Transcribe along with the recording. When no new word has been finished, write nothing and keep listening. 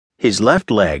His left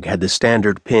leg had the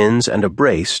standard pins and a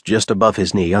brace just above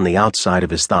his knee on the outside of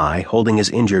his thigh, holding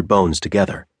his injured bones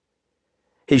together.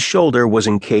 His shoulder was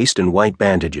encased in white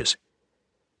bandages.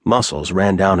 Muscles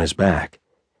ran down his back,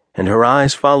 and her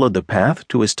eyes followed the path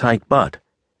to his tight butt,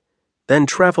 then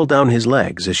traveled down his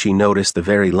legs as she noticed the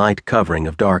very light covering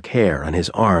of dark hair on his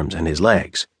arms and his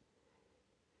legs.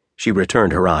 She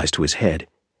returned her eyes to his head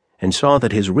and saw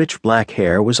that his rich black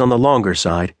hair was on the longer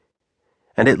side,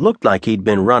 and it looked like he'd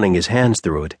been running his hands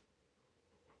through it.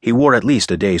 He wore at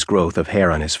least a day's growth of hair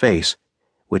on his face,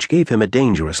 which gave him a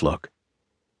dangerous look.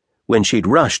 When she'd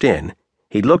rushed in,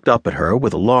 he looked up at her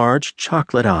with large,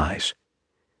 chocolate eyes.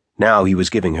 Now he was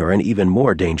giving her an even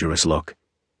more dangerous look.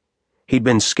 He'd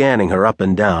been scanning her up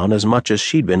and down as much as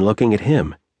she'd been looking at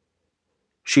him.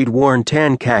 She'd worn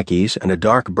tan khakis and a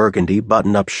dark burgundy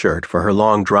button-up shirt for her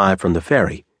long drive from the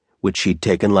ferry, which she'd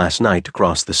taken last night to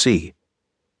cross the sea.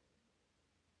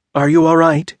 "Are you all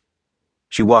right?"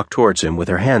 She walked towards him with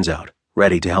her hands out,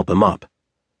 ready to help him up.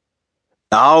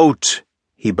 "Out!"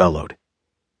 he bellowed.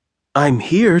 "I'm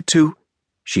here to—"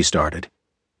 she started.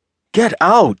 "Get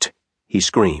out!" he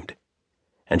screamed,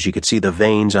 and she could see the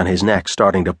veins on his neck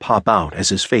starting to pop out as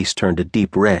his face turned a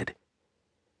deep red.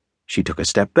 She took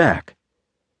a step back.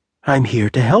 "I'm here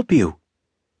to help you."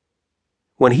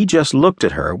 When he just looked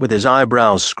at her with his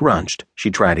eyebrows scrunched, she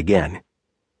tried again.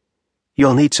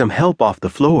 "You'll need some help off the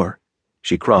floor."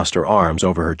 She crossed her arms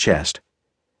over her chest.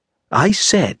 "I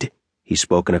said," he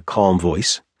spoke in a calm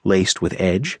voice, laced with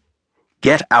edge,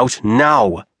 "get out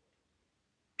now."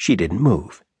 She didn't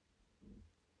move.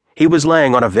 He was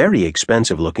laying on a very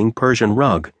expensive-looking Persian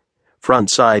rug,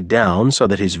 front side down so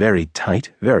that his very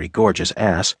tight, very gorgeous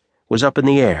ass was up in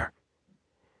the air.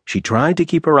 She tried to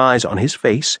keep her eyes on his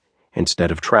face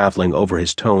instead of traveling over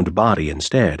his toned body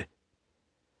instead.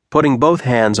 Putting both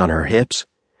hands on her hips,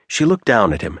 she looked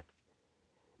down at him.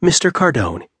 "Mr.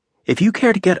 Cardone, if you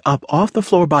care to get up off the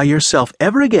floor by yourself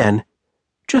ever again,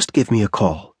 just give me a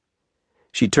call."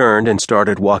 She turned and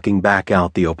started walking back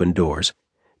out the open doors,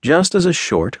 just as a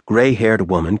short, gray-haired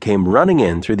woman came running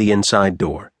in through the inside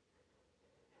door.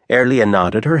 Erlia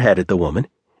nodded her head at the woman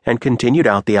and continued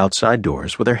out the outside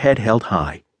doors with her head held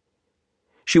high.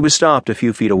 She was stopped a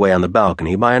few feet away on the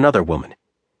balcony by another woman.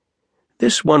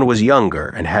 This one was younger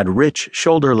and had rich,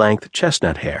 shoulder-length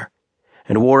chestnut hair,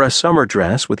 and wore a summer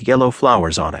dress with yellow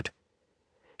flowers on it.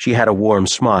 She had a warm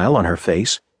smile on her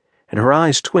face, and her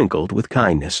eyes twinkled with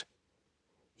kindness.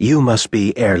 "You must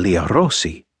be Erlia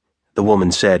Rossi," the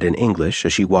woman said in English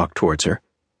as she walked towards her,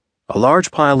 a large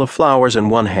pile of flowers in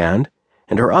one hand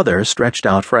and her other stretched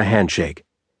out for a handshake.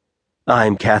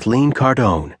 "I'm Kathleen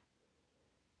Cardone."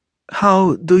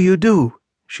 "How do you do?"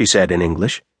 she said in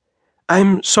English.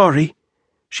 "I'm sorry."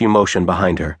 She motioned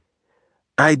behind her.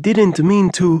 "I didn't mean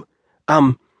to,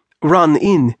 run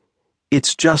in.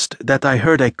 It's just that I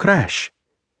heard a crash."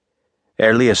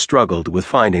 Erlia struggled with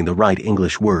finding the right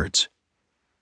English words.